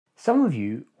Some of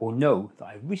you will know that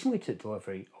I recently took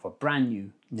delivery of a brand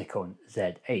new Nikon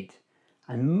Z8,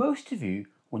 and most of you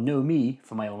will know me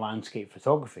for my landscape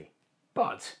photography.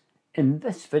 But in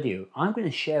this video, I'm going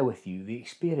to share with you the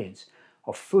experience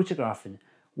of photographing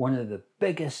one of the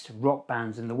biggest rock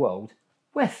bands in the world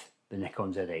with the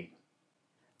Nikon Z8.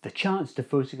 The chance to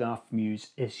photograph Muse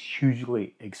is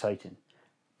hugely exciting,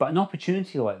 but an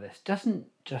opportunity like this doesn't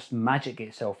just magic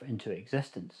itself into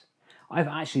existence. I've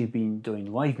actually been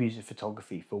doing live music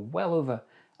photography for well over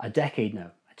a decade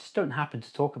now. I just don't happen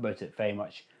to talk about it very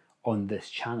much on this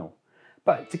channel.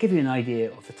 But to give you an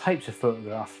idea of the types of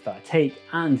photographs that I take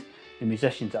and the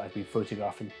musicians that I've been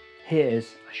photographing, here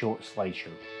is a short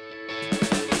slideshow.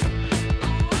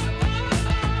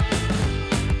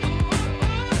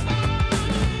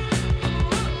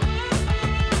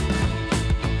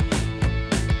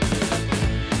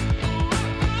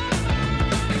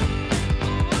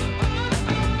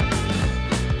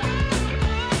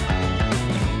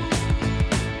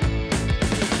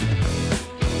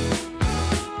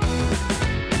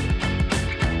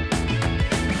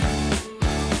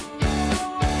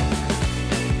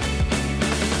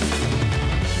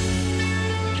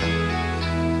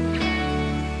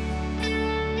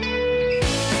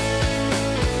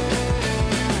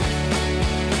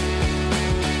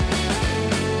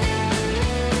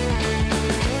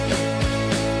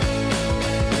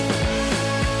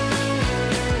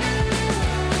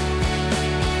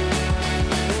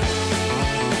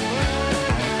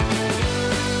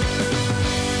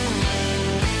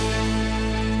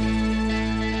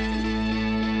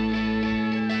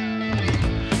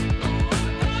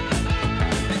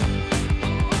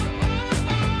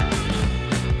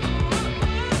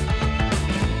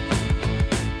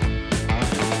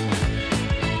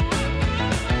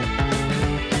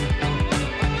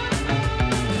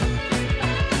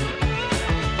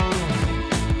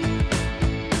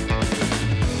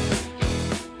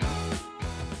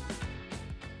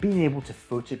 Being able to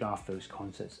photograph those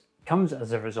concerts comes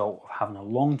as a result of having a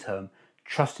long-term,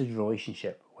 trusted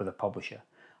relationship with a publisher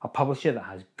that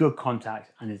has good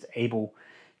contacts and is able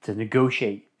to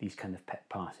negotiate these kind of pit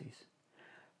passes.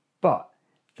 But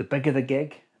the bigger the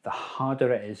gig, the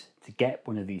harder it is to get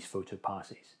one of these photo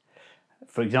passes.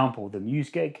 For example, the Muse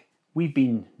gig, we've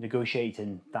been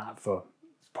negotiating that for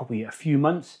probably a few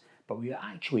months, but we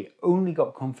actually only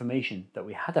got confirmation that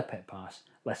we had a pit pass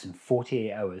less than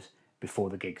 48 hours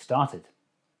before the gig started.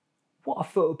 What a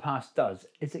photo pass does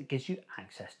is it gives you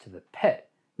access to the pit.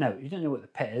 Now, if you don't know what the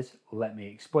pit is, let me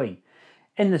explain.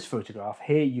 In this photograph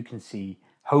here, you can see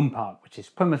Home Park, which is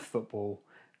Plymouth Football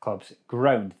Club's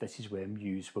ground. This is where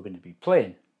Muse were going to be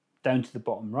playing. Down to the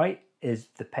bottom right is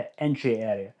the pit entry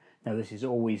area. Now, this is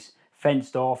always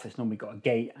fenced off. It's normally got a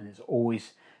gate and it's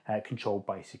always controlled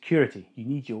by security. You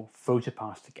need your photo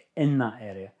pass to get in that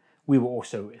area. We were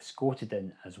also escorted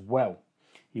in as well.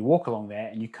 You walk along there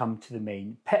and you come to the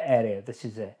main pit area. This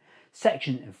is a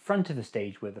section in front of the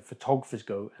stage where the photographers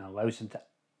go and allows them to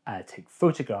take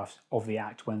photographs of the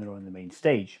act when they're on the main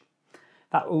stage.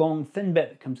 That long thin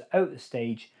bit that comes out the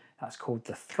stage, that's called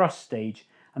the thrust stage,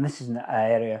 and this is an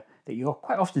area that you'll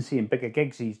quite often see in bigger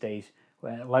gigs these days,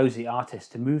 where it allows the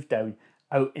artist to move down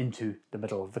out into the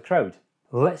middle of the crowd.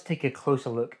 Let's take a closer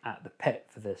look at the pit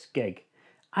for this gig.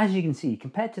 As you can see,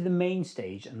 compared to the main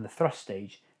stage and the thrust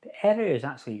stage, the area is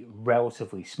actually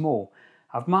relatively small.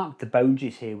 I've marked the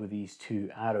boundaries here with these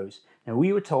two arrows. Now,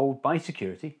 we were told by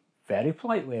security, very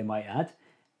politely I might add,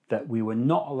 that we were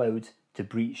not allowed to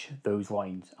breach those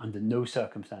lines under no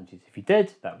circumstances. If you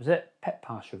did, that was it, pit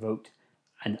pass revoked,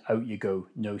 and out you go,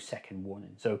 no second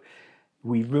warning. So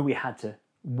we really had to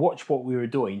watch what we were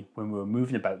doing when we were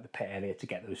moving about the pit area to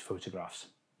get those photographs.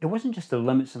 It wasn't just the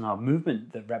limits in our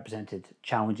movement that represented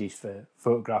challenges for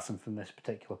photographing from this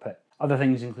particular pit. Other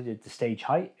things included the stage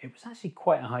height. It was actually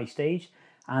quite a high stage,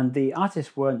 and the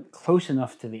artists weren't close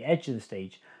enough to the edge of the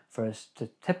stage for us to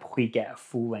typically get a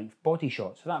full-length body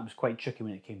shot, so that was quite tricky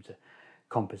when it came to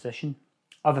composition.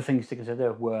 Other things to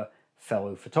consider were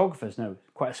fellow photographers. Now,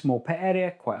 quite a small pit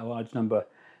area, quite a large number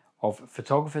of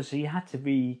photographers, so you had to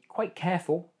be quite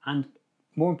careful and,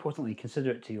 more importantly,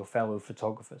 considerate to your fellow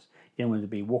photographers. You didn't want to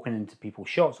be walking into people's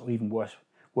shots, or even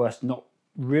worse, not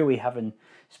really having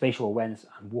spatial awareness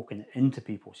and walking into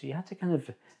people. So you had to kind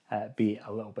of be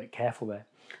a little bit careful there.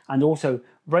 And also,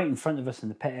 right in front of us in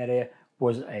the pit area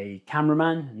was a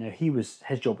cameraman. Now, his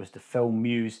job was to film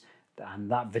Muse, and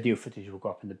that video footage will go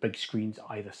up in the big screens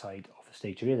either side of the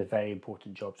stage. So he had a very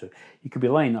important job. So you could be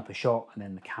lining up a shot and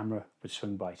then the camera would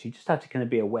swing by. So you just had to kind of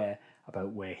be aware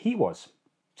about where he was.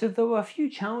 So there were a few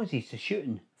challenges to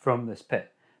shooting from this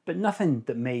pit, but nothing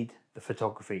that made the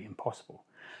photography impossible.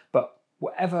 But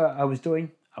whatever I was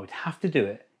doing, I would have to do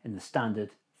it in the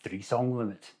standard 3-song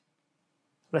limit.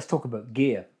 Let's talk about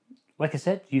gear. Like I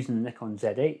said, using the Nikon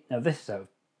Z8. Now this is out of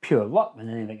pure luck than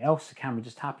anything else. The camera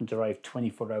just happened to arrive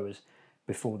 24 hours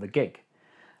before the gig.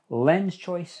 Lens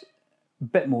choice, a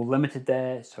bit more limited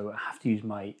there, so I have to use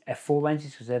my f4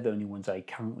 lenses because they're the only ones I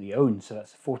currently own. So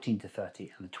that's the 14-30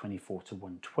 and the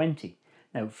 24-120.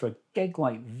 Now for a gig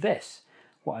like this,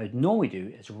 what I'd normally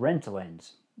do is rent a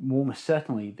lens, more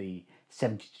certainly the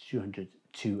 70-200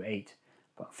 2.8.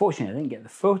 But unfortunately I didn't get the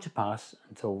photo pass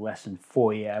until less than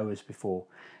 48 hours before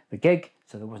the gig,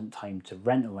 so there wasn't time to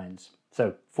rent a lens.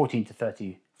 So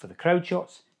 14-30 for the crowd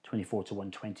shots,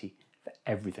 24-120 for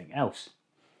everything else.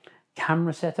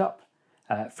 Camera setup,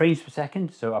 frames per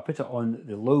second, so I put it on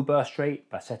the low burst rate,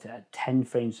 but I set it at 10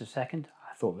 frames per second.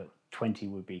 I thought that 20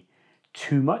 would be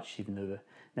too much, even though the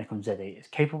Nikon Z8 is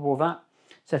capable of that.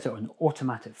 Set it on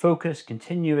automatic focus,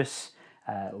 continuous,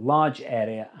 large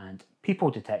area and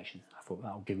people detection. I thought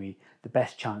that will give me the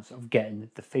best chance of getting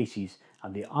the faces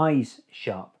and the eyes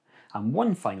sharp. And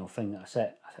one final thing that I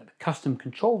set the custom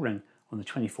control ring on the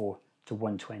 24-120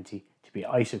 to be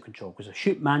ISO control, because I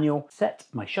shoot manual, set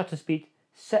my shutter speed,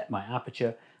 set my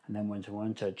aperture, and then when I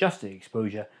want to adjust the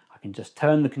exposure, I can just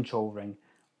turn the control ring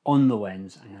on the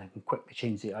lens and I can quickly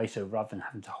change the ISO rather than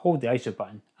having to hold the ISO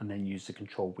button and then use the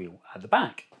control wheel at the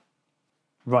back.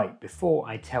 Right, before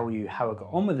I tell you how I got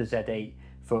on with the Z8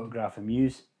 photograph and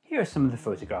Muse, here are some of the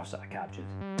photographs that I captured.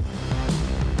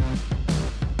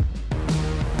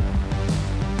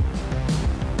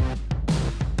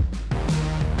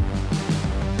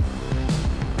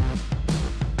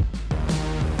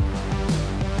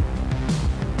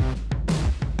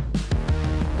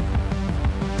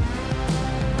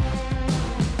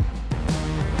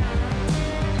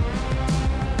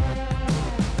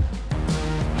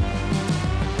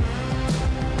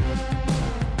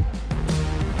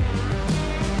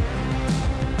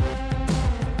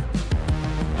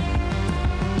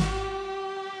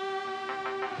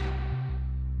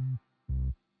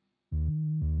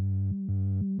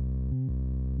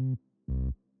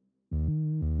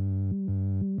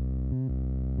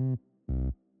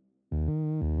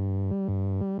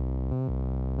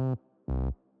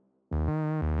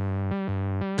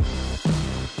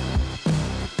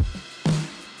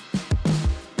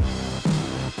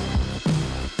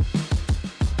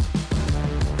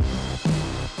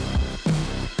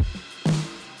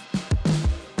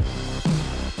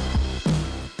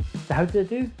 So how did I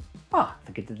do? I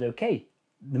think I did okay.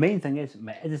 The main thing is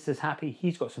my editor's happy.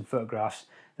 He's got some photographs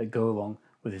that go along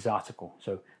with his article.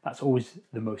 So that's always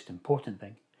the most important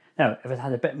thing. Now, if it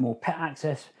had a bit more pit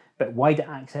access, a bit wider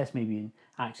access, maybe in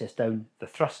access down the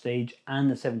thrust stage and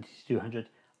the 70-200,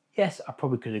 yes, I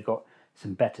probably could have got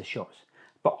some better shots.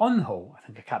 But on the whole, I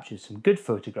think I captured some good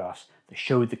photographs that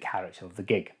showed the character of the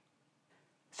gig.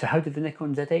 So how did the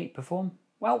Nikon Z8 perform?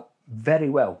 Well, very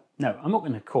well. Now, I'm not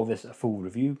going to call this a full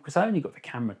review because I only got the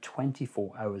camera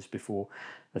 24 hours before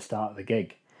the start of the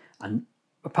gig. And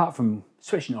apart from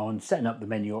switching it on, setting up the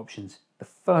menu options, the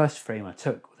first frame I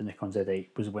took with the Nikon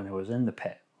Z8 was when I was in the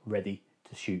pit, ready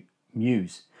to shoot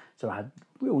Muse. So I had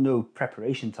real no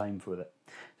preparation time for it.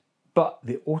 But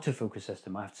the autofocus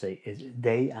system, I have to say, is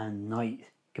day and night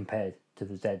compared to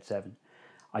the Z7.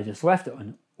 I just left it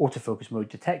on autofocus mode,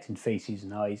 detecting faces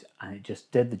and eyes, and it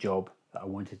just did the job that I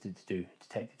wanted it to do. It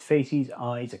detected faces,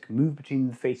 eyes, I could move between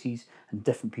the faces and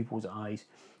different people's eyes.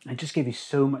 And it just gave you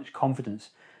so much confidence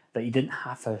that you didn't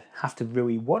have to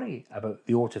really worry about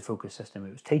the autofocus system.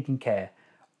 It was taking care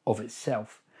of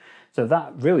itself. So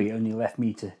that really only left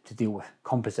me to deal with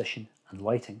composition and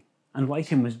lighting. And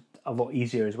lighting was a lot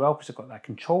easier as well because I got that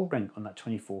control ring on that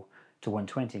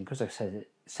 24-120, and because I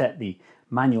set the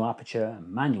manual aperture and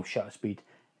manual shutter speed,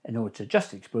 in order to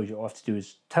adjust the exposure, all I have to do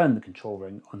is turn the control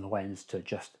ring on the lens to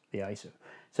adjust the ISO.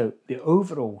 So the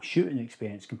overall shooting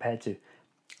experience compared to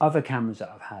other cameras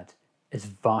that I've had is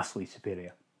vastly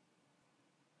superior.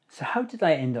 So how did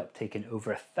I end up taking over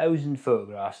 1,000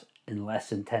 photographs in less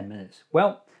than 10 minutes?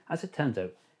 Well, as it turns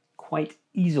out, quite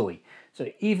easily. So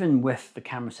even with the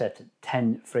camera set at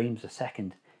 10 frames a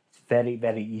second, it's very,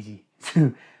 very easy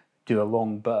to do a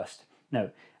long burst.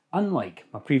 Now, unlike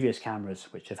my previous cameras,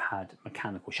 which have had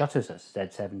mechanical shutters, that's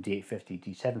Z7, D850,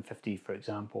 D750, for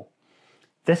example,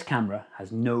 this camera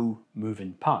has no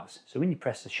moving parts. So when you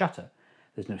press the shutter,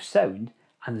 there's no sound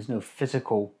and there's no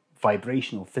physical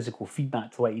vibration or physical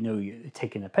feedback to let you know you're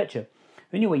taking a picture.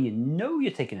 The only way you know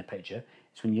you're taking a picture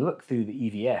is when you look through the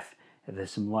EVF.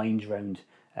 There's some lines around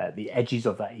the edges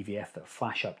of that EVF that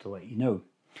flash up to let you know.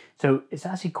 So it's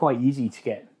actually quite easy to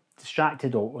get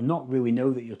distracted or not really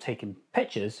know that you're taking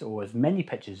pictures or as many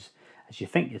pictures as you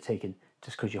think you're taking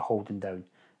just because you're holding down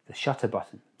the shutter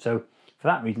button. So for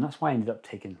that reason, that's why I ended up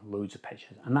taking loads of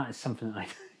pictures, and that is something that I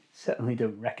certainly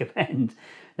don't recommend.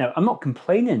 Now, I'm not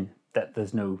complaining that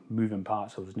there's no moving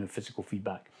parts or there's no physical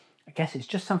feedback. I guess it's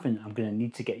just something I'm going to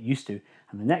need to get used to,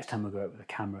 and the next time I go out with a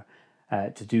camera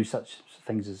to do such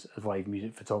things as live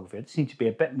music photography, I just need to be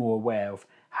a bit more aware of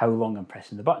how long I'm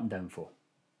pressing the button down for.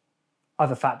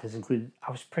 Other factors included,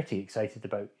 I was pretty excited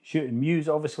about shooting Muse,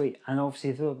 obviously, and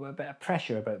obviously there's a bit of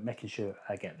pressure about making sure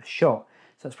I get the shot.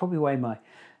 So that's probably why my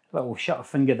little shutter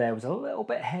finger there was a little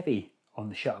bit heavy on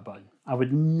the shutter button. I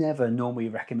would never normally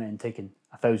recommend taking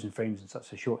 1,000 frames in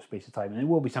such a short space of time, and it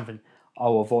will be something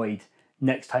I'll avoid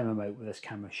next time I'm out with this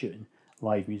camera shooting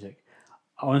live music.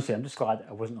 Honestly, I'm just glad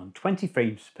I wasn't on 20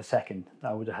 frames per second.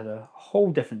 I would have had a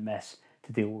whole different mess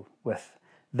to deal with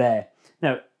there.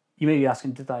 Now, you may be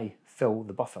asking, did I fill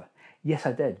the buffer? Yes,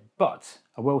 I did, but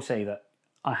I will say that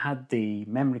I had the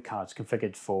memory cards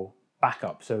configured for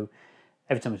backup. So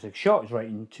every time I took a shot, it was right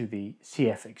into the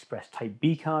CF Express Type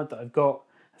B card that I've got,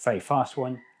 a very fast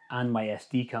one, and my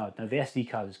SD card. Now the SD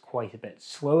card is quite a bit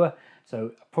slower, so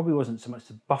it probably wasn't so much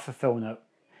the buffer filling up,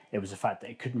 it was the fact that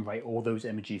it couldn't write all those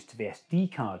images to the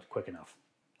SD card quick enough.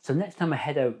 So next time I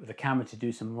head out with the camera to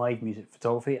do some live music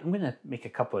photography, I'm going to make a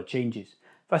couple of changes.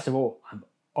 First of all, I'm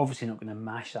obviously not going to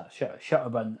mash that shutter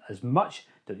button as much,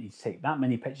 don't need to take that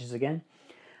many pictures again.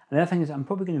 And the other thing is I'm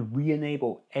probably going to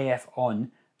re-enable AF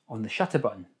on the shutter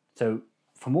button. So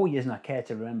for more years than I care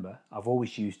to remember, I've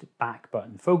always used back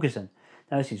button focusing.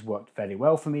 Now this has worked very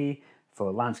well for me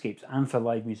for landscapes and for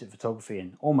live music photography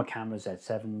in all my cameras,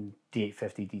 Z7,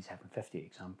 D850,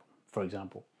 D750 for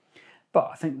example. But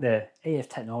I think the AF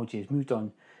technology has moved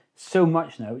on so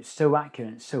much now, it's so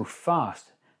accurate, it's so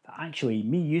fast, that actually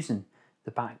me using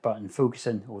the back button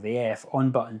focusing or the AF on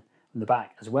button on the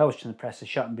back as well as trying to press the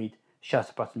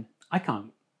shutter button, I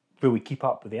can't really keep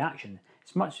up with the action.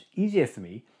 It's much easier for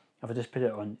me if I just put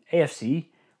it on AFC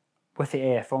with the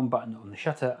AF on button on the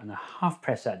shutter and I half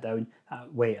press that down.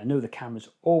 That way I know the camera's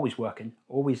always working,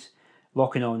 always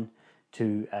locking on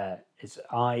to its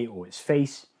eye or its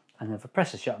face, and if I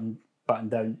press the shutter button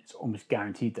down, it's almost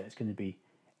guaranteed that it's going to be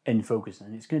in focus,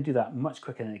 and it's going to do that much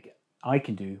quicker than I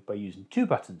can do by using two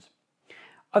buttons.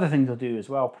 Other things I'll do as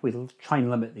well, probably try and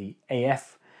limit the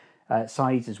AF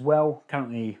size as well.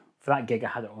 Currently for that gig I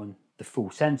had it on the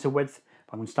full sensor width,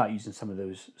 but I'm going to start using some of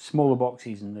those smaller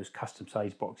boxes and those custom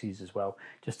sized boxes as well,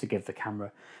 just to give the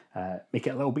camera, make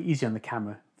it a little bit easier on the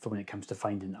camera for when it comes to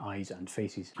finding eyes and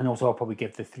faces. And also I'll probably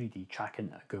give the 3D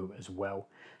tracking a go as well.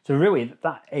 So really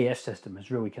that AF system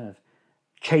has really kind of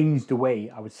changed the way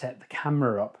I would set the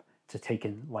camera up to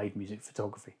taking live music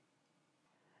photography.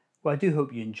 Well, I do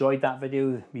hope you enjoyed that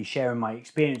video, me sharing my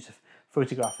experience of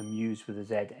photographing Muse with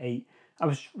the Z8. I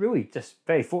was really just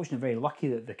very fortunate, very lucky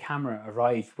that the camera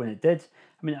arrived when it did.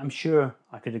 I mean, I'm sure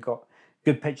I could have got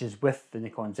good pictures with the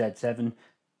Nikon Z7,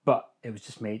 but it was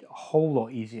just made a whole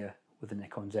lot easier with the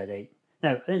Nikon Z8.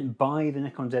 Now, I didn't buy the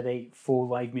Nikon Z8 for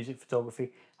live music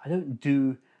photography. I don't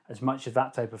do as much of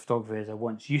that type of photography as I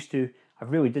once used to. I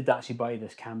really did actually buy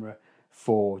this camera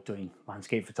for doing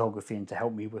landscape photography and to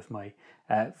help me with my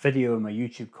video and my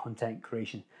YouTube content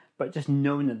creation. But just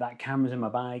knowing that that camera's in my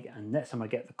bag, and next time I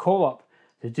get the call up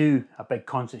to do a big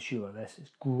concert shoot like this,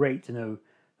 it's great to know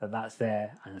that that's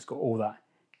there and it's got all that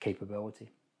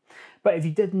capability. But if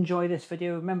you did enjoy this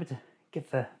video, remember to give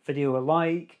the video a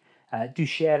like, do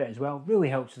share it as well. It really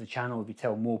helps with the channel if you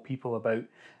tell more people about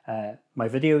my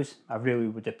videos. I really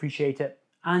would appreciate it.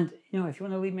 And you know, if you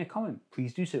want to leave me a comment,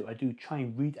 please do so. I do try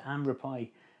and read and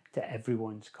reply to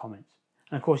everyone's comments.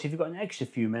 And of course, if you've got an extra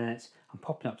few minutes, I'm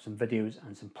popping up some videos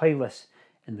and some playlists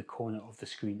in the corner of the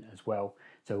screen as well.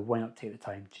 So why not take the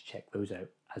time to check those out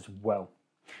as well.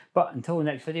 But until the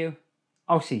next video,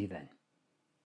 I'll see you then.